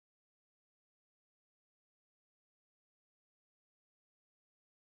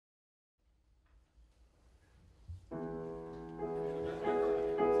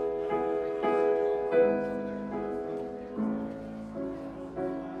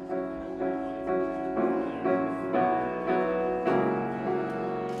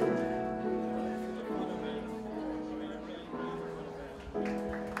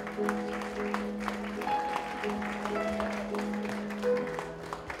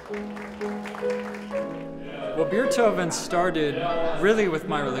Well, Beerthovern started really with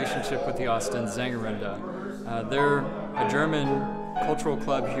my relationship with the Austin Sängerrunde. They're a German cultural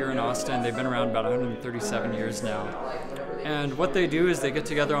club here in Austin. They've been around about 137 years now. And what they do is they get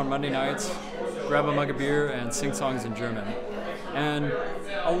together on Monday nights, grab a mug of beer, and sing songs in German. And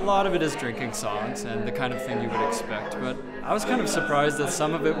a lot of it is drinking songs and the kind of thing you would expect. But I was kind of surprised that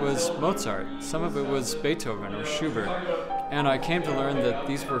some of it was Mozart, some of it was Beethoven or Schubert. And I came to learn that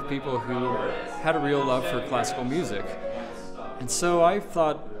these were people who had a real love for classical music. And so I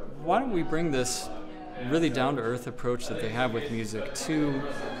thought, why don't we bring this really down-to-earth approach that they have with music to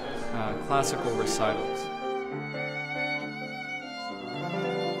classical recitals.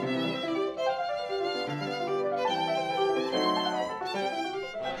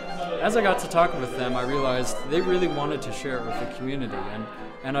 As I got to talk with them, I realized they really wanted to share it with the community,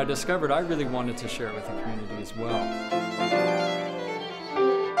 and I discovered I really wanted to share it with the community as well.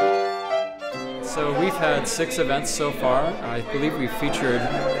 So we've had 6 events so far. I believe we've featured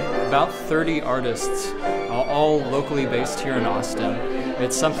about 30 artists, all locally based here in Austin.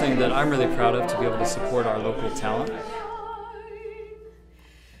 It's something that I'm really proud of, to be able to support our local talent.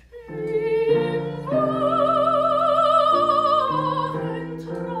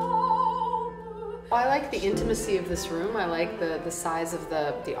 I like the intimacy of this room. I like the size of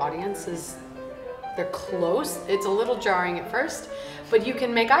the audience. They're close. It's a little jarring at first, but you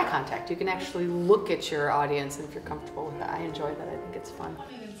can make eye contact. You can actually look at your audience, and if you're comfortable with that, I enjoy that. I think it's fun.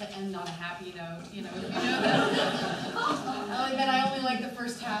 To end on a happy note, you know that. I only like the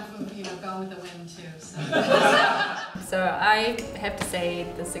first half of, Gone with the Wind too. So I have to say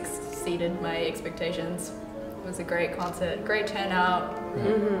this exceeded my expectations. It was a great concert, great turnout,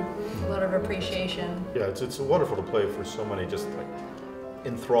 a lot of appreciation. Yeah, it's wonderful to play for so many just like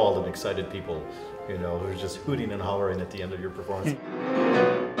enthralled and excited people, who are just hooting and hollering at the end of your performance.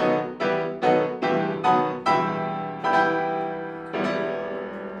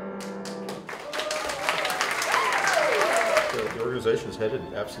 The organization is headed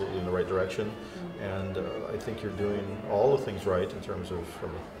absolutely in the right direction, and I think you're doing all the things right in terms of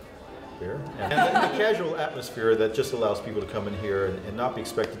beer and a casual atmosphere that just allows people to come in here and not be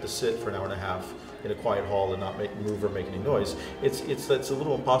expected to sit for an hour and a half in a quiet hall and not move or make any noise. It's a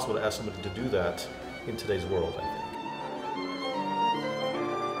little impossible to ask somebody to do that in today's world, I think.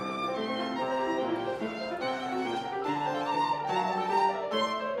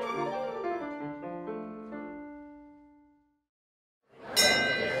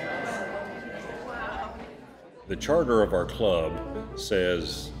 The charter of our club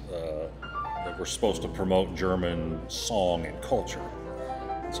says that we're supposed to promote German song and culture.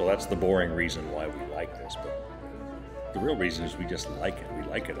 So that's the boring reason why we like this, but the real reason is we just like it. We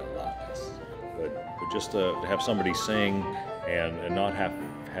like it a lot. But just to have somebody sing and not have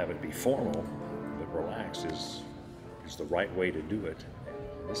it be formal, but relaxed is the right way to do it.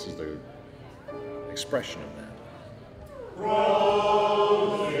 And this is the expression of that.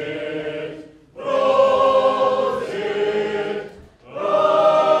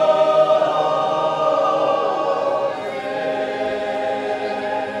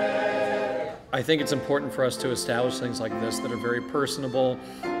 I think it's important for us to establish things like this that are very personable.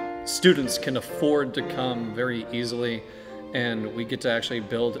 Students can afford to come very easily, and we get to actually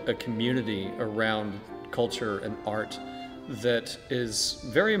build a community around culture and art that is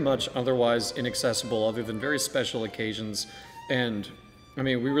very much otherwise inaccessible other than very special occasions. And I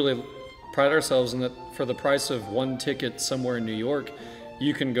mean, we really pride ourselves in that for the price of 1 ticket somewhere in New York,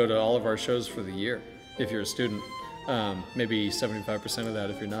 you can go to all of our shows for the year if you're a student. Maybe 75% of that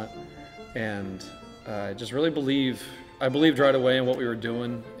if you're not. And I just really I believed right away in what we were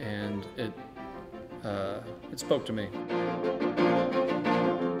doing, and it spoke to me.